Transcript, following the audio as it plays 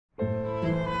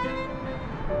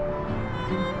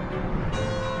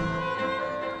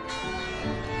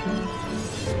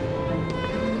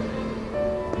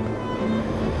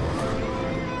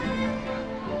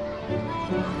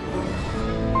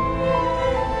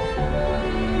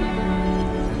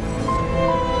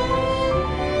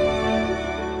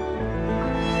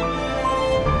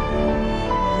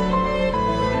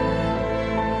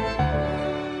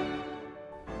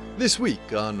This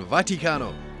week on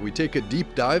Vaticano, we take a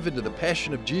deep dive into the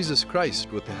Passion of Jesus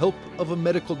Christ with the help of a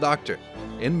medical doctor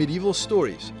and medieval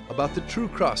stories about the true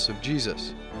cross of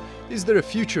Jesus. Is there a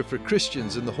future for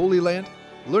Christians in the Holy Land?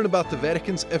 Learn about the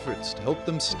Vatican's efforts to help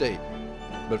them stay.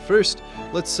 But first,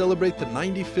 let's celebrate the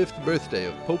 95th birthday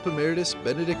of Pope Emeritus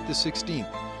Benedict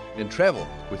XVI and travel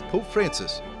with Pope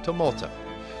Francis to Malta.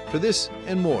 For this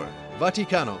and more,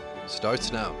 Vaticano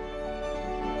starts now.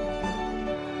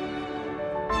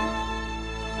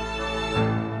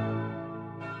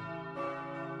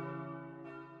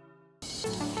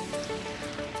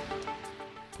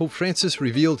 Pope Francis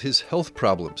revealed his health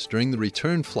problems during the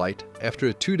return flight after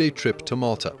a two-day trip to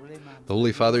Malta. The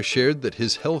Holy Father shared that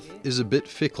his health is a bit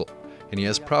fickle, and he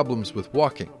has problems with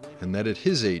walking, and that at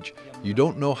his age, you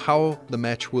don't know how the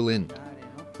match will end.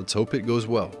 Let's hope it goes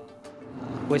well.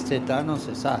 Questa età non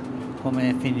si sa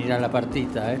come finirà la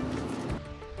partita,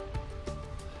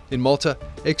 In Malta,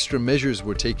 extra measures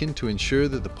were taken to ensure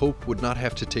that the Pope would not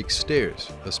have to take stairs.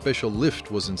 A special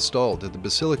lift was installed at the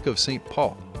Basilica of St.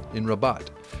 Paul in Rabat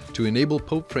to enable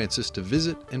Pope Francis to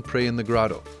visit and pray in the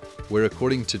grotto, where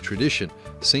according to tradition,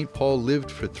 St. Paul lived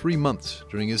for 3 months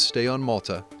during his stay on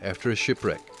Malta after a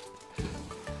shipwreck.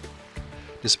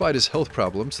 Despite his health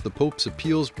problems, the Pope's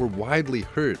appeals were widely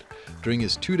heard during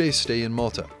his two-day stay in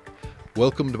Malta.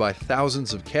 Welcomed by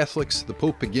thousands of Catholics, the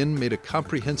Pope again made a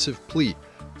comprehensive plea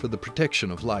for the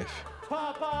protection of life.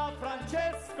 Papa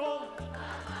Francesco!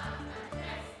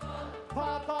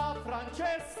 Papa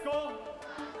Francesco!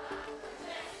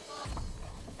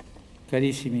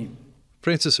 Carissimi.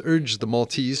 Francis urged the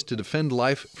Maltese to defend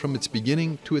life from its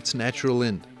beginning to its natural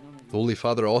end. The Holy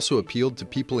Father also appealed to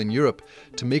people in Europe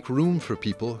to make room for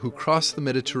people who cross the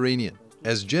Mediterranean,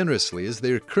 as generously as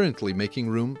they are currently making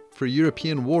room for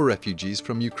European war refugees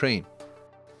from Ukraine.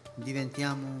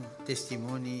 Diventiamo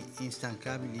testimoni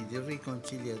instancabili di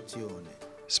riconciliazione.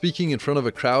 Speaking in front of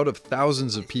a crowd of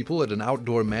thousands of people at an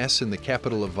outdoor mass in the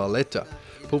capital of Valletta,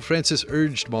 Pope Francis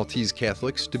urged Maltese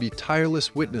Catholics to be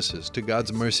tireless witnesses to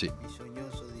God's mercy.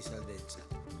 Bisognoso di salvezza.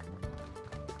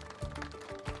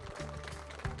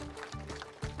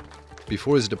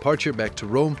 Before his departure back to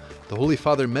Rome, the Holy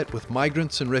Father met with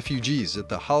migrants and refugees at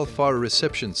the Halfar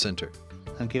Reception Center.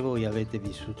 Anche voi avete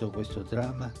vissuto questo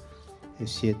dramma e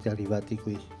siete arrivati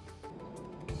qui.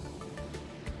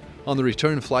 On the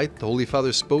return flight, the Holy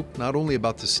Father spoke not only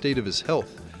about the state of his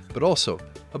health, but also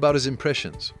about his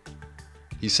impressions.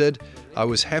 He said, "I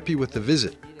was happy with the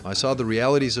visit. I saw the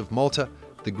realities of Malta,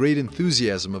 the great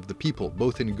enthusiasm of the people,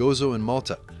 both in Gozo and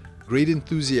Malta, great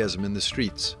enthusiasm in the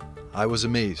streets. I was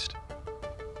amazed."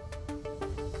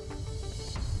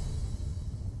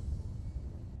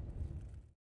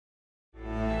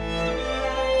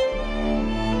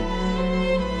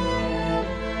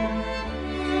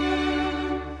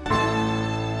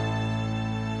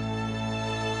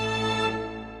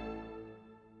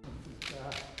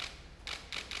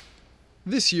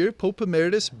 This year, Pope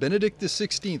Emeritus Benedict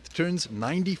XVI turns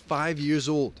 95 years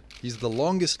old. He's the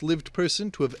longest-lived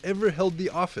person to have ever held the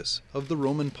office of the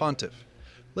Roman Pontiff.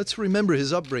 Let's remember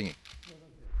his upbringing.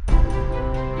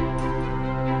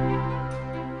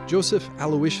 Joseph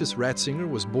Aloysius Ratzinger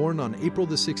was born on April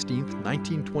 16,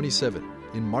 1927,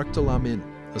 in Marktl am Inn,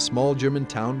 a small German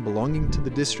town belonging to the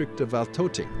district of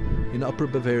Waldtauting in Upper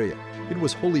Bavaria. It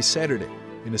was Holy Saturday,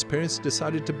 and his parents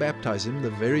decided to baptize him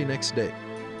the very next day,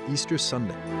 Easter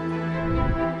Sunday.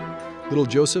 Little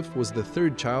Joseph was the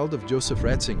third child of Joseph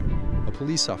Ratzinger, a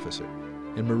police officer,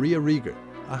 and Maria Rieger,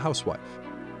 a housewife.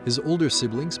 His older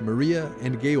siblings, Maria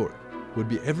and Georg, would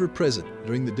be ever present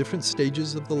during the different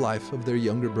stages of the life of their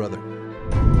younger brother.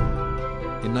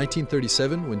 In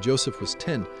 1937, when Joseph was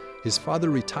 10, his father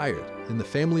retired and the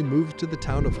family moved to the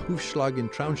town of Hufschlag in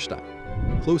Traunstein,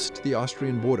 close to the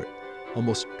Austrian border,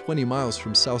 almost 20 miles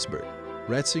from Salzburg.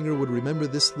 Ratzinger would remember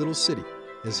this little city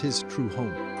as his true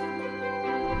home.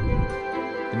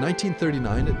 In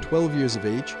 1939, at 12 years of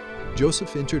age,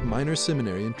 Joseph entered minor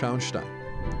seminary in Traunstein,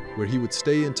 where he would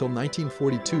stay until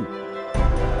 1942,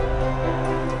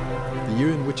 the year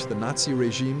in which the Nazi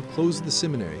regime closed the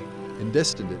seminary and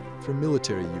destined it for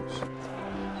military use.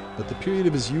 But the period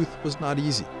of his youth was not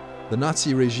easy. The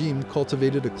Nazi regime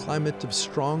cultivated a climate of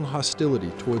strong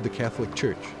hostility toward the Catholic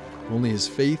Church. Only his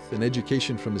faith and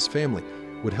education from his family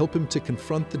would help him to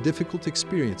confront the difficult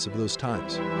experience of those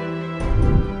times.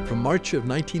 From March of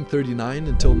 1939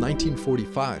 until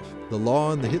 1945, the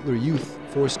law on the Hitler Youth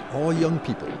forced all young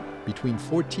people between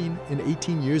 14 and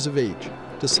 18 years of age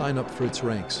to sign up for its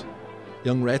ranks.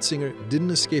 Young Ratzinger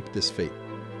didn't escape this fate.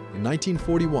 In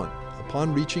 1941,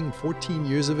 upon reaching 14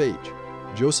 years of age,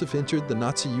 Joseph entered the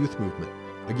Nazi youth movement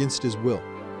against his will.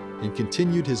 and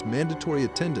continued his mandatory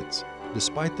attendance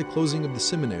despite the closing of the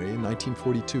seminary in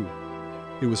 1942.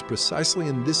 It was precisely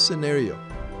in this scenario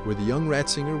where the young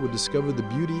Ratzinger would discover the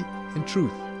beauty and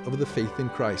truth of the faith in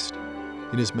Christ.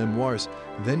 In his memoirs,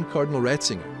 then Cardinal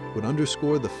Ratzinger would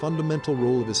underscore the fundamental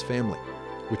role of his family,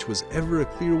 which was ever a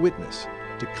clear witness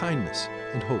to kindness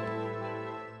and hope.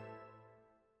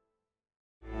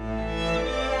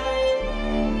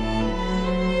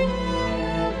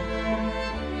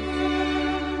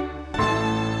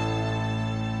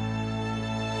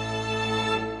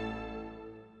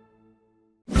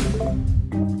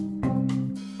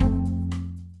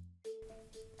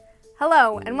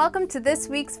 Hello, and welcome to this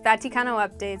week's Vaticano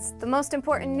Updates, the most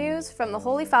important news from the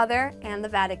Holy Father and the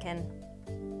Vatican.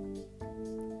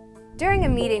 During a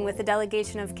meeting with a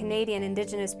delegation of Canadian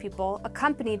Indigenous people,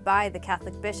 accompanied by the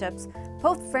Catholic bishops,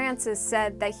 Pope Francis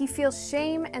said that he feels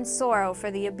shame and sorrow for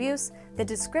the abuse, the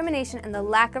discrimination, and the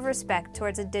lack of respect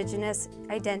towards Indigenous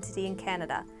identity in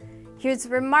Canada. His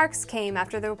remarks came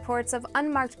after the reports of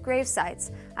unmarked grave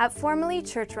sites at formerly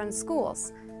church-run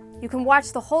schools. You can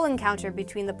watch the whole encounter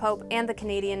between the Pope and the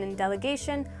Canadian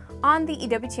delegation on the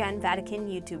EWTN Vatican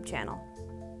YouTube channel.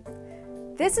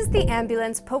 This is the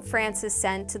ambulance Pope Francis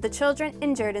sent to the children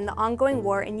injured in the ongoing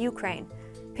war in Ukraine.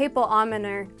 Papal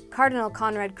almoner Cardinal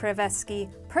Konrad Krajewski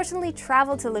personally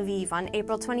traveled to Lviv on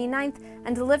April 29th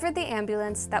and delivered the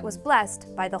ambulance that was blessed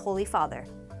by the Holy Father.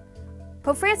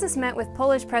 Pope Francis met with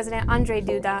Polish President Andrzej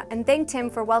Duda and thanked him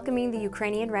for welcoming the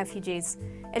Ukrainian refugees.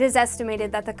 It is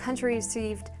estimated that the country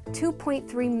received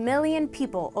 2.3 million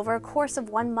people over a course of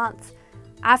 1 month.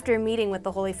 After meeting with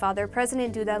the Holy Father,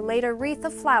 President Duda laid a wreath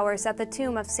of flowers at the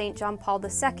tomb of St. John Paul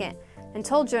II and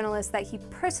told journalists that he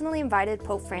personally invited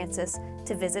Pope Francis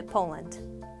to visit Poland.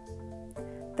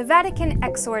 The Vatican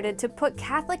exhorted to put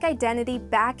Catholic identity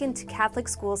back into Catholic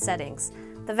school settings.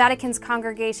 The Vatican's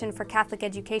Congregation for Catholic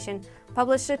Education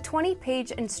published a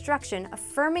 20-page instruction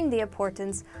affirming the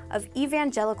importance of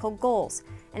evangelical goals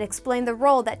and explained the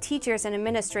role that teachers and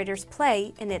administrators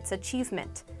play in its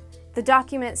achievement. The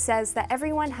document says that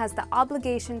everyone has the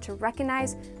obligation to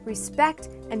recognize, respect,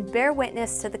 and bear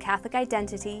witness to the Catholic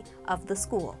identity of the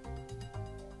school.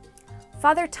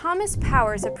 Father Thomas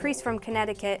Powers, a priest from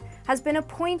Connecticut, has been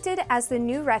appointed as the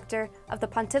new rector of the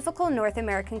Pontifical North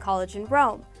American College in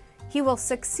Rome. He will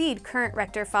succeed current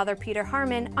rector Father Peter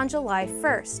Harmon on July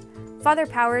 1st. Father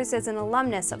Powers is an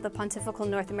alumnus of the Pontifical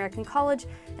North American College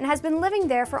and has been living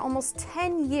there for almost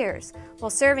 10 years while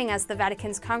serving as the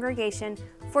Vatican's Congregation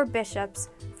for Bishops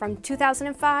from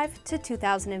 2005 to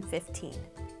 2015.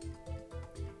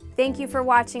 Thank you for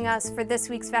watching us for this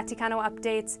week's Vaticano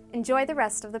Updates. Enjoy the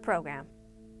rest of the program.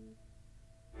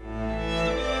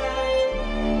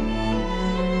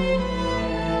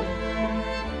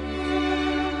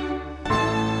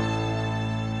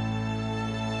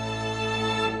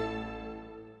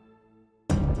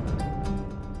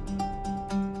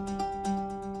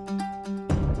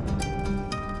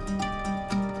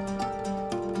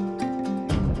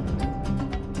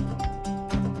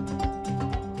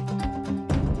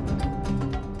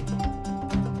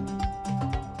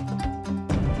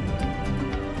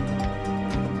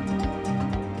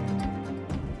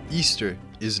 Easter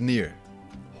is near,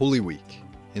 Holy Week,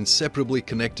 inseparably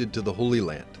connected to the Holy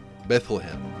Land,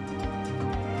 Bethlehem,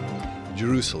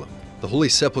 Jerusalem, the Holy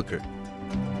Sepulchre.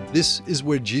 This is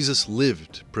where Jesus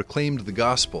lived, proclaimed the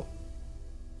gospel,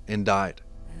 and died.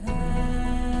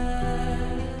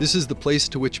 This is the place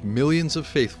to which millions of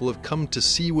faithful have come to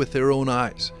see with their own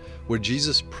eyes, where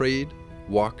Jesus prayed,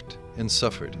 walked, and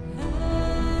suffered.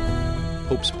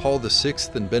 Popes Paul VI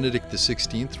and Benedict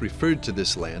XVI referred to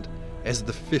this land as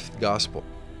the fifth gospel,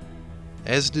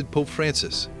 as did Pope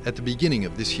Francis at the beginning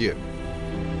of this year.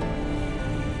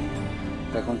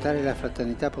 Raccontare la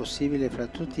fraternità possibile fra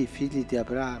tutti I figli di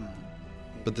Abramo.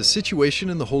 But the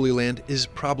situation in the Holy Land is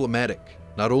problematic,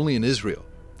 not only in Israel.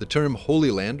 The term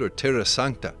Holy Land, or Terra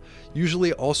Sancta,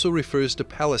 usually also refers to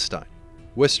Palestine,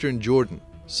 Western Jordan,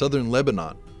 Southern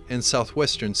Lebanon, and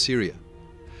Southwestern Syria.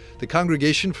 The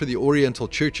Congregation for the Oriental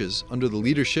Churches, under the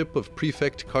leadership of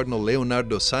Prefect Cardinal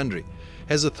Leonardo Sandri,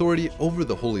 has authority over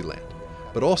the Holy Land,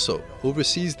 but also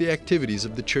oversees the activities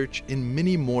of the Church in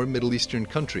many more Middle Eastern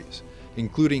countries,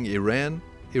 including Iran,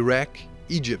 Iraq,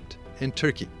 Egypt, and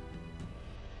Turkey.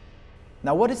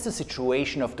 Now, what is the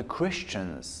situation of the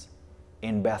Christians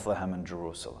in Bethlehem and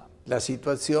Jerusalem? The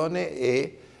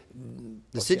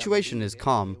situation is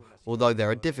calm, although there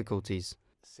are difficulties,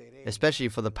 especially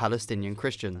for the Palestinian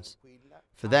Christians.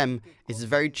 For them, it is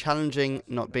very challenging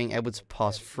not being able to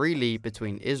pass freely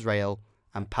between Israel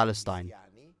and Palestine.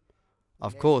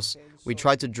 Of course, we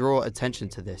try to draw attention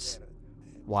to this.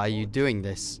 Why are you doing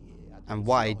this? and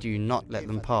why do you not let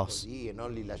them pass? The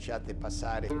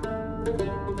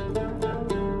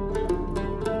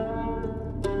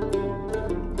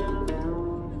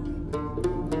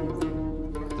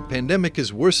pandemic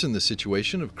has worsened the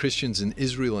situation of Christians in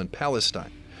Israel and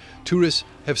Palestine. Tourists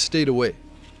have stayed away.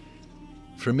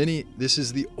 For many, this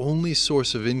is the only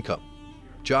source of income.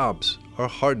 Jobs are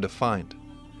hard to find.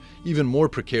 Even more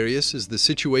precarious is the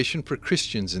situation for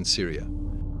Christians in Syria.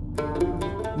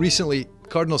 Recently,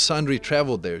 Cardinal Sandri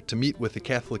traveled there to meet with the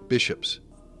Catholic bishops.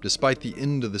 Despite the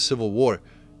end of the civil war,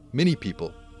 many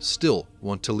people still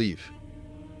want to leave.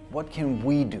 What can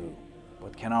we do?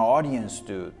 What can our audience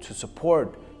do to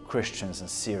support Christians in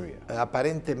Syria?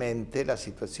 Apparentemente la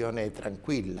situazione è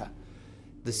tranquilla.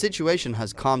 The situation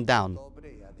has calmed down.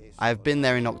 I have been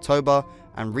there in October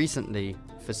and recently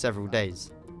for several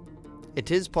days.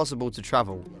 It is possible to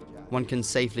travel. One can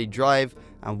safely drive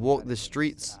and walk the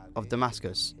streets of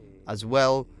Damascus, as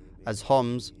well as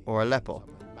Homs or Aleppo.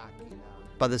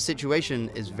 But the situation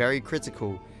is very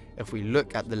critical if we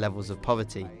look at the levels of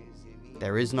poverty.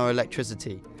 There is no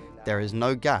electricity, there is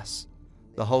no gas.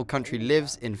 The whole country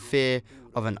lives in fear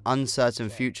of an uncertain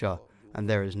future, and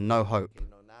there is no hope.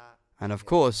 And of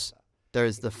course, there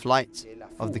is the flight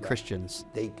of the Christians.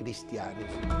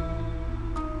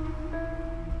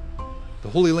 The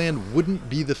Holy Land wouldn't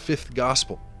be the fifth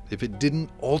gospel if it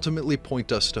didn't ultimately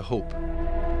point us to hope.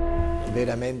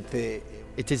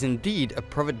 It is indeed a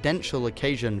providential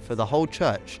occasion for the whole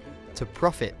Church to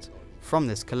profit from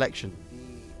this collection.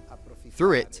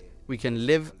 Through it, we can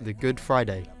live the Good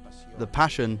Friday, the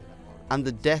Passion, and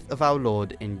the death of our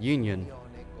Lord in union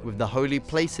with the holy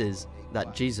places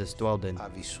that Jesus dwelled in.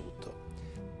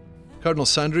 Cardinal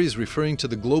Sandri is referring to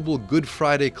the global Good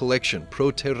Friday collection,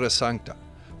 Pro Terra Sancta,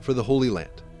 for the Holy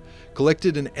Land.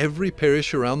 Collected in every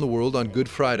parish around the world on Good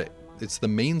Friday, it's the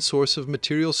main source of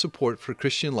material support for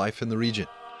Christian life in the region.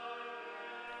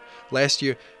 Last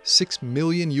year, $6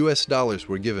 million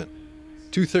were given.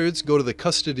 2/3 go to the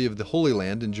custody of the Holy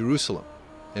Land in Jerusalem,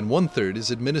 and 1/3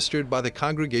 is administered by the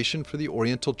Congregation for the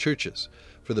Oriental Churches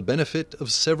for the benefit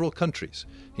of several countries,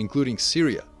 including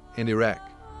Syria and Iraq.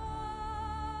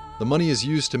 The money is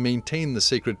used to maintain the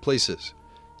sacred places.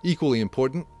 Equally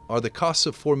important are the costs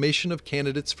of formation of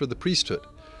candidates for the priesthood,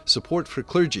 support for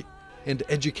clergy, and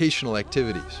educational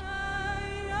activities.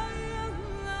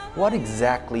 What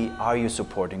exactly are you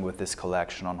supporting with this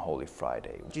collection on Holy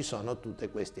Friday?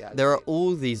 There are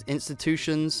all these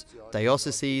institutions,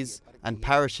 dioceses, and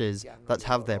parishes that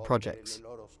have their projects.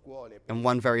 And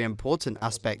one very important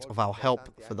aspect of our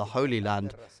help for the Holy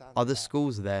Land are the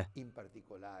schools there.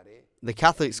 The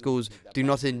Catholic schools do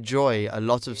not enjoy a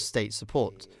lot of state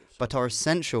support, but are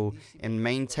essential in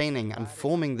maintaining and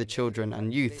forming the children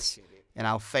and youths in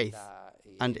our faith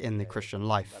and in the Christian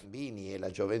life.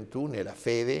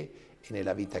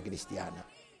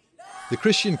 The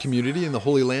Christian community in the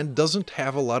Holy Land doesn't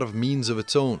have a lot of means of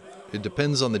its own. It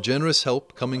depends on the generous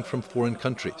help coming from foreign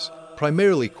countries,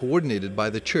 primarily coordinated by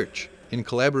the Church in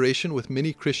collaboration with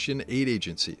many Christian aid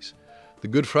agencies. The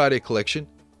Good Friday collection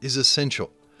is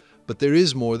essential, but there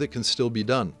is more that can still be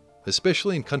done,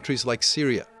 especially in countries like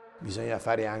Syria.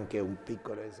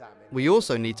 We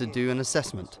also need to do an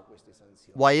assessment.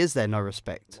 Why is there no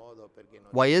respect?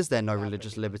 Why is there no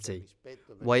religious liberty?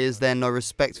 Why is there no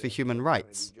respect for human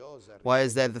rights? Why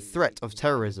is there the threat of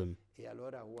terrorism?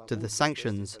 Do the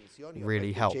sanctions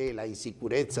really help?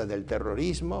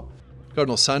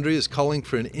 Cardinal Sandri is calling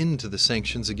for an end to the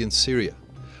sanctions against Syria.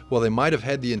 While they might have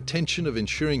had the intention of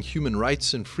ensuring human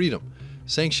rights and freedom,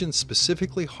 sanctions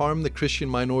specifically harm the Christian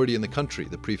minority in the country,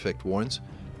 the prefect warns.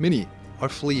 Many are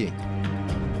fleeing.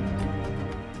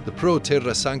 The Pro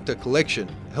Terra Sancta collection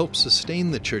helps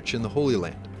sustain the Church in the Holy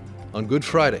Land. On Good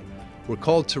Friday, we're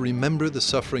called to remember the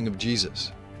suffering of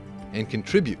Jesus and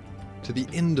contribute to the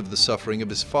end of the suffering of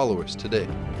his followers today.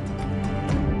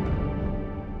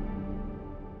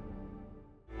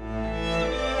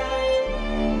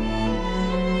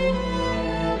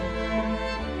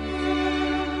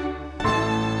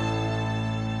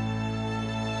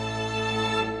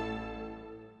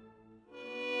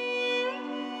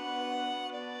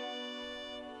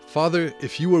 Father,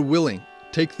 if you are willing,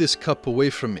 take this cup away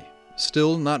from me.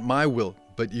 Still not my will,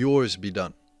 but yours be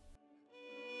done.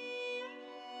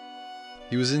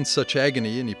 He was in such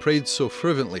agony and he prayed so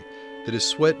fervently that his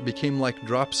sweat became like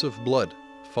drops of blood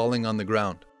falling on the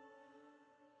ground.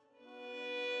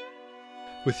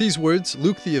 With these words,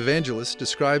 Luke the evangelist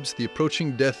describes the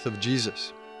approaching death of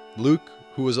Jesus. Luke,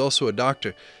 who was also a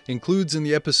doctor, includes in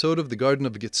the episode of the Garden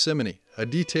of Gethsemane a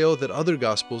detail that other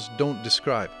Gospels don't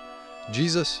describe.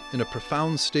 Jesus, in a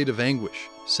profound state of anguish,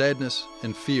 sadness,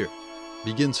 and fear,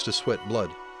 begins to sweat blood.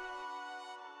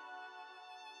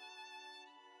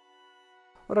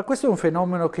 Ora, questo è un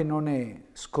fenomeno che non è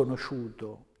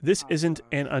sconosciuto. This isn't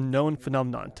an unknown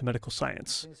phenomenon to medical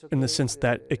science, in the sense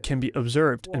that it can be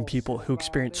observed in people who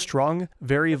experience strong,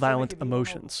 very violent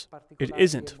emotions. It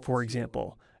isn't, for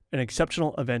example, an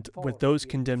exceptional event with those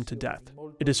condemned to death.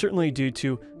 It is certainly due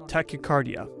to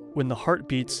tachycardia, when the heart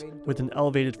beats with an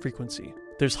elevated frequency.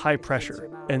 There's high pressure,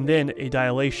 and then a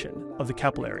dilation of the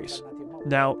capillaries.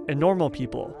 Now, in normal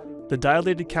people, the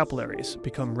dilated capillaries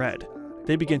become red.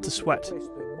 They begin to sweat.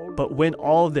 But when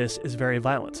all of this is very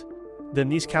violent, then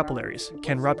these capillaries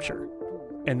can rupture,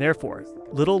 and therefore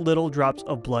little drops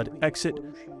of blood exit,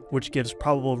 which gives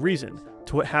probable reason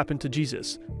to what happened to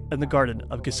Jesus in the Garden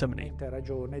of Gethsemane.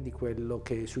 Ragione di quello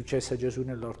che successe a Gesù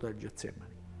nell'orto del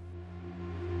Getsemani.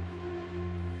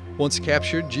 Once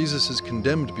captured, Jesus is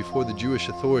condemned before the Jewish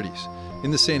authorities.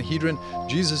 In the Sanhedrin,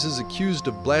 Jesus is accused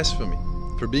of blasphemy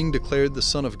for being declared the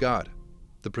Son of God.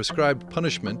 The prescribed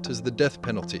punishment is the death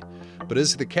penalty, but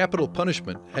as the capital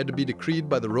punishment had to be decreed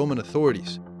by the Roman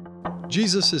authorities.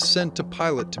 Jesus is sent to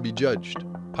Pilate to be judged.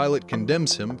 Pilate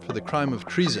condemns him for the crime of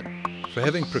treason, for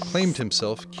having proclaimed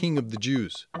himself King of the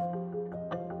Jews.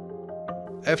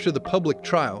 After the public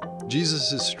trial,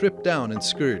 Jesus is stripped down and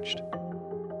scourged.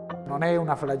 Non è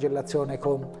una flagellazione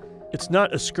con It's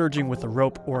not a scourging with a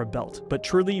rope or a belt, but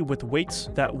truly with weights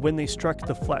that when they struck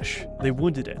the flesh, they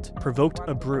wounded it, provoked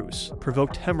a bruise,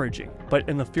 provoked hemorrhaging. But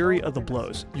in the fury of the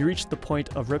blows, you reach the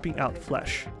point of ripping out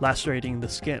flesh, lacerating the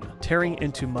skin, tearing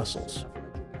into muscles.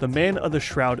 The man of the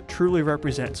shroud truly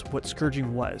represents what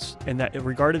scourging was, in that it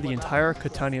regarded the entire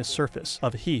cutaneous surface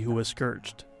of he who was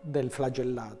scourged. del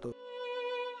flagellato.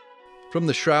 From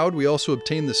the shroud, we also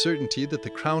obtain the certainty that the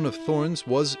crown of thorns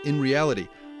was, in reality,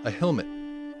 a helmet,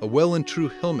 a well and true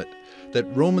helmet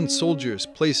that Roman soldiers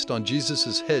placed on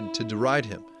Jesus' head to deride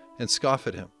him and scoff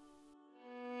at him.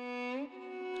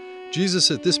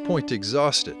 Jesus, at this point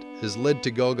exhausted, is led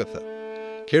to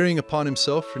Golgotha, carrying upon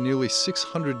himself for nearly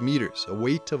 600 meters a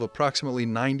weight of approximately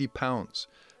 90 pounds,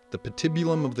 the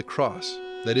patibulum of the cross,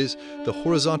 that is, the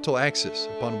horizontal axis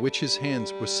upon which his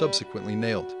hands were subsequently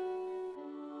nailed.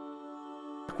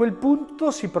 A quel punto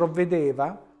si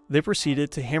provvedeva They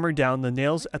proceeded to hammer down the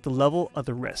nails at the level of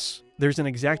the wrists. There's an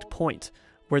exact point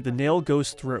where the nail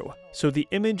goes through, so the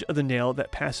image of the nail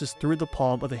that passes through the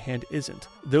palm of the hand isn't.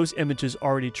 Those images are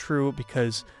already true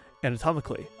because,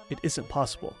 anatomically, it isn't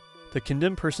possible. The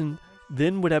condemned person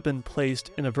then would have been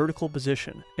placed in a vertical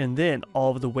position, and then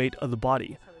all of the weight of the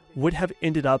body would have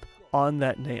ended up on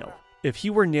that nail. If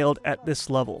he were nailed at this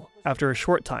level, after a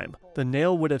short time, the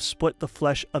nail would have split the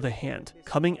flesh of the hand,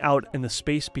 coming out in the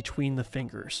space between the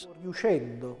fingers.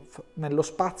 riuscendo nello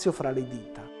spazio fra le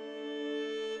dita.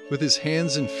 With his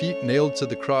hands and feet nailed to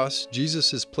the cross,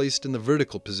 Jesus is placed in the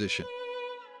vertical position.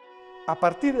 A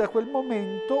partire da quel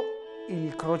momento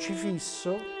il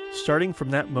crocifisso Starting from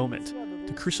that moment,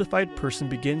 the crucified person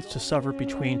begins to suffer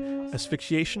between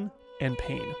asphyxiation and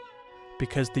pain,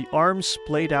 because the arms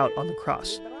splayed out on the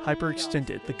cross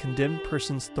hyperextended the condemned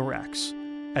person's thorax,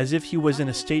 as if he was in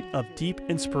a state of deep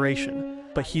inspiration,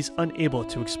 but he's unable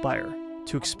to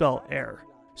expel air.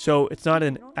 So it's not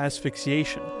an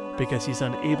asphyxiation because he's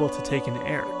unable to take in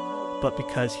air, but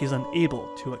because he's unable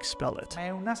to expel it. è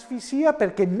un'asfissia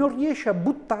perché non riesce a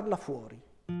buttarla fuori.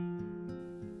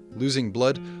 Losing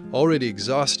blood, already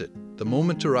exhausted, the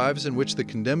moment arrives in which the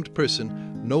condemned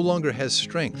person no longer has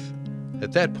strength.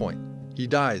 At that point, he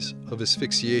dies of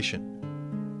asphyxiation.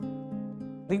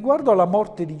 Riguardo alla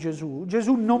morte di Gesù,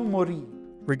 Gesù non morì.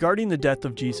 Regarding the death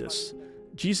of Jesus,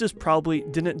 Jesus probably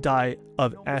didn't die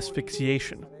of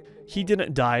asphyxiation. He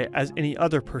didn't die as any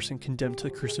other person condemned to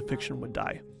crucifixion would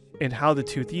die. And how the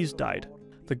two thieves died.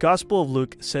 The Gospel of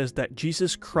Luke says that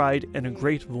Jesus cried in a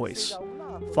great voice,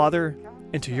 "Father,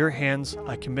 into your hands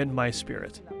I commend my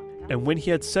spirit." And when he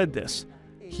had said this,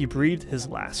 he breathed his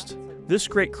last. This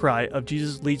great cry of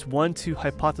Jesus leads one to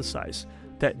hypothesize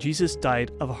that Jesus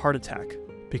died of a heart attack,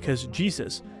 because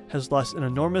Jesus has lost an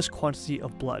enormous quantity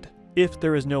of blood. If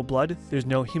there is no blood, there's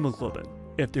no hemoglobin.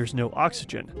 If there's no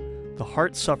oxygen, the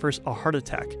heart suffers a heart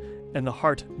attack and the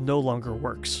heart no longer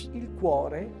works. Il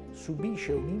cuore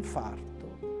subisce un infarto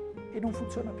e non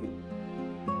funziona più.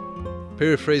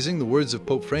 Paraphrasing the words of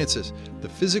Pope Francis, the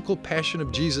physical passion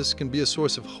of Jesus can be a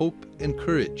source of hope and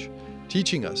courage,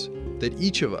 teaching us that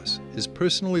each of us is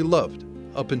personally loved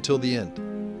up until the end.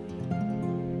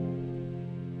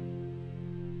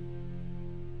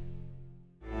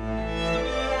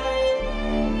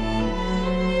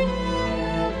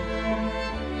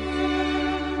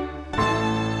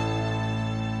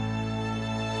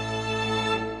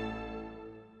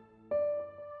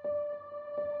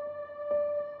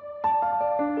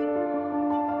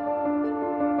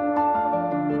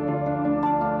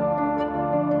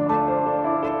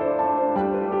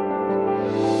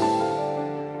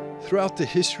 Throughout the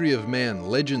history of man,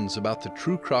 legends about the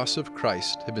true cross of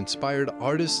Christ have inspired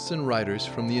artists and writers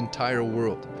from the entire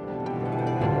world.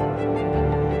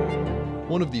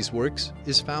 One of these works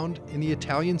is found in the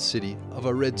Italian city of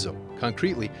Arezzo,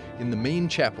 concretely in the main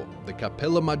chapel, the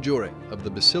Cappella Maggiore of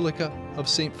the Basilica of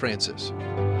St. Francis.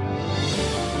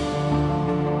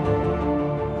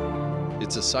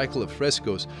 It's a cycle of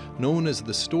frescoes known as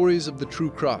the Stories of the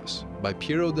True Cross by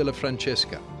Piero della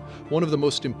Francesca, one of the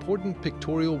most important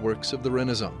pictorial works of the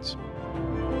Renaissance.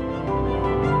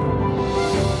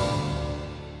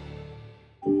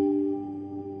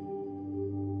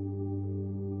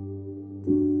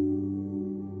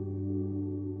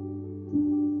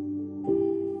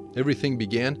 Everything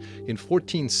began in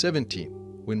 1417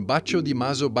 when Baccio di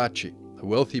Maso Bacci, a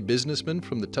wealthy businessman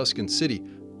from the Tuscan city,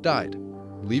 died,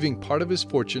 leaving part of his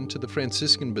fortune to the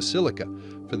Franciscan Basilica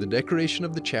for the decoration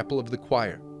of the chapel of the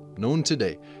choir, known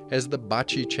today as the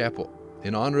Bacci Chapel,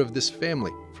 in honor of this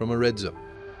family from Arezzo.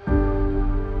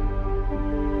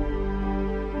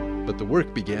 But the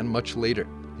work began much later,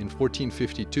 in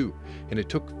 1452, and it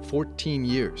took 14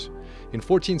 years. In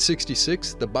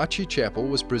 1466, the Bacci Chapel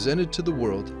was presented to the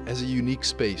world as a unique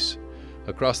space.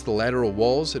 Across the lateral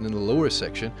walls and in the lower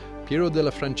section, Piero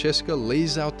della Francesca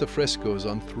lays out the frescoes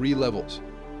on 3 levels,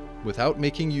 without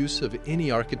making use of any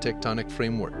architectonic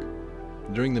framework.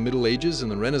 During the Middle Ages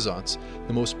and the Renaissance,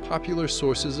 the most popular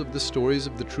sources of the stories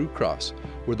of the True Cross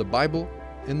were the Bible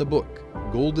and the book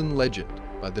Golden Legend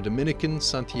by the Dominican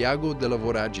Santiago della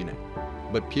Voragine.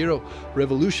 But Piero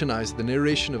revolutionized the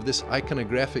narration of this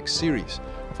iconographic series,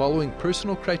 following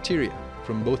personal criteria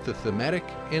from both the thematic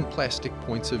and plastic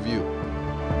points of view.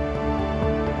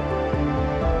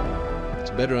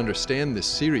 To better understand this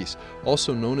series,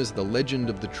 also known as the Legend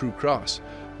of the True Cross,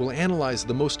 we'll analyze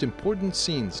the most important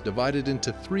scenes divided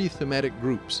into 3 thematic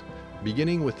groups,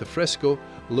 beginning with the fresco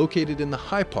located in the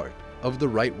high part of the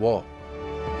right wall.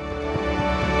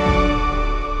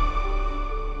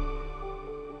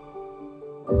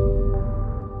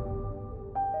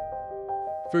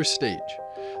 First stage.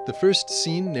 The first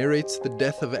scene narrates the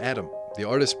death of Adam. The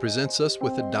artist presents us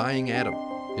with a dying Adam.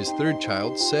 His third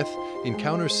child, Seth,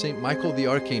 encounters St. Michael the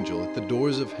Archangel at the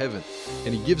doors of heaven,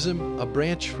 and he gives him a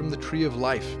branch from the tree of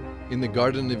life in the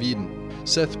Garden of Eden.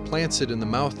 Seth plants it in the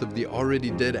mouth of the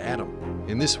already dead Adam,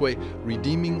 in this way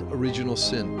redeeming original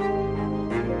sin.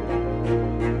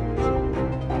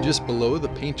 Just below, the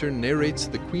painter narrates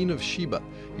the Queen of Sheba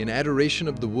in adoration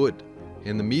of the wood,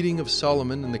 and the meeting of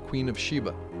Solomon and the Queen of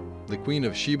Sheba. The Queen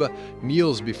of Sheba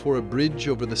kneels before a bridge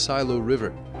over the Silo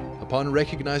River upon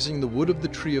recognizing the wood of the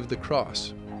tree of the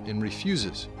cross and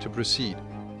refuses to proceed.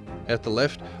 At the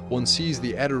left, one sees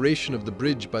the adoration of the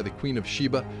bridge by the Queen of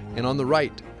Sheba, and on the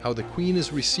right, how the Queen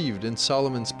is received in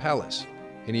Solomon's palace,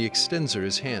 and he extends her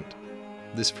his hand.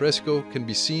 This fresco can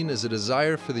be seen as a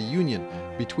desire for the union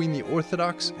between the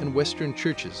Orthodox and Western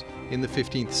churches in the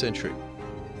 15th century.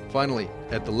 Finally,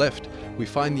 at the left, we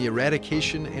find the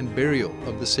eradication and burial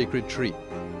of the sacred tree,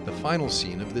 the final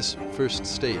scene of this first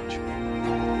stage.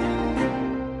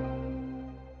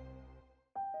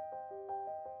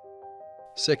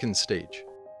 Second stage.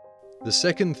 The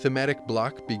second thematic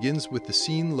block begins with the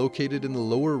scene located in the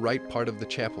lower right part of the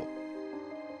chapel.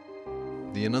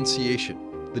 The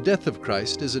Annunciation. The death of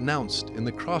Christ is announced in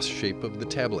the cross shape of the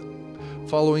tablet.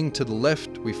 Following to the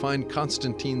left, we find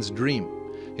Constantine's dream.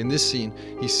 In this scene,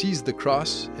 he sees the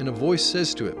cross, and a voice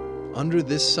says to him, "Under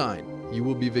this sign, you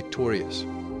will be victorious,"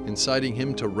 inciting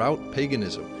him to rout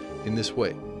paganism in this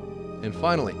way. And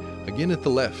finally, again at the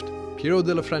left, Piero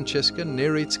della Francesca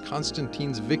narrates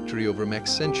Constantine's victory over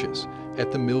Maxentius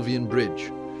at the Milvian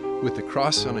Bridge. With the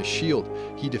cross on his shield,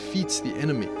 he defeats the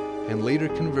enemy and later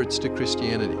converts to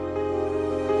Christianity.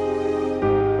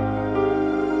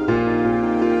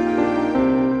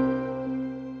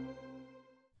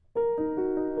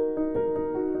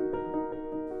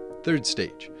 Third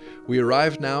stage. We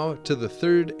arrive now to the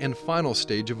third and final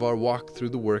stage of our walk through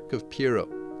the work of Piero.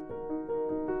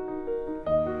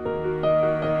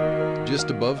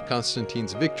 Just above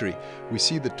Constantine's victory, we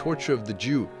see the torture of the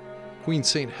Jew. Queen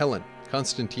St. Helen,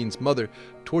 Constantine's mother,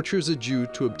 tortures a Jew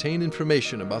to obtain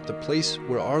information about the place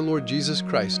where our Lord Jesus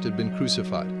Christ had been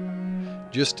crucified.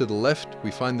 Just to the left,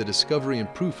 we find the discovery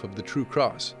and proof of the true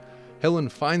cross. Helen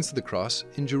finds the cross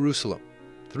in Jerusalem.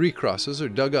 3 crosses are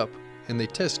dug up, and they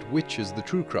test which is the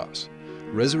true cross,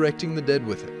 resurrecting the dead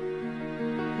with it.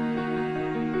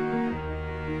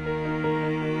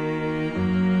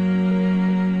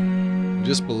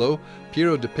 Just below,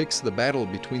 Piero depicts the battle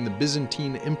between the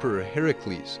Byzantine Emperor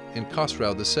Heracles and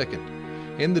Khosrau II,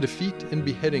 and the defeat and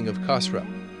beheading of Khosrau,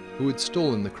 who had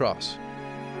stolen the cross.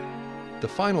 The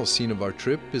final scene of our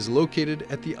trip is located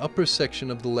at the upper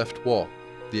section of the left wall,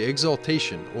 the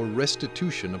exaltation or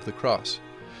restitution of the cross,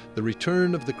 the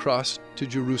return of the cross to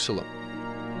Jerusalem.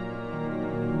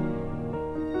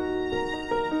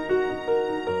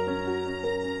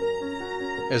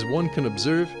 As one can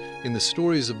observe in the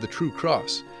stories of the true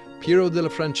cross, Piero della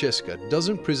Francesca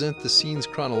doesn't present the scenes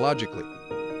chronologically,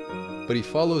 but he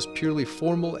follows purely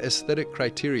formal aesthetic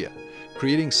criteria,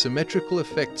 creating symmetrical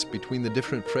effects between the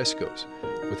different frescoes,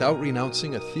 without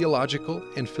renouncing a theological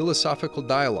and philosophical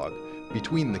dialogue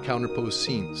between the counterposed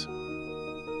scenes.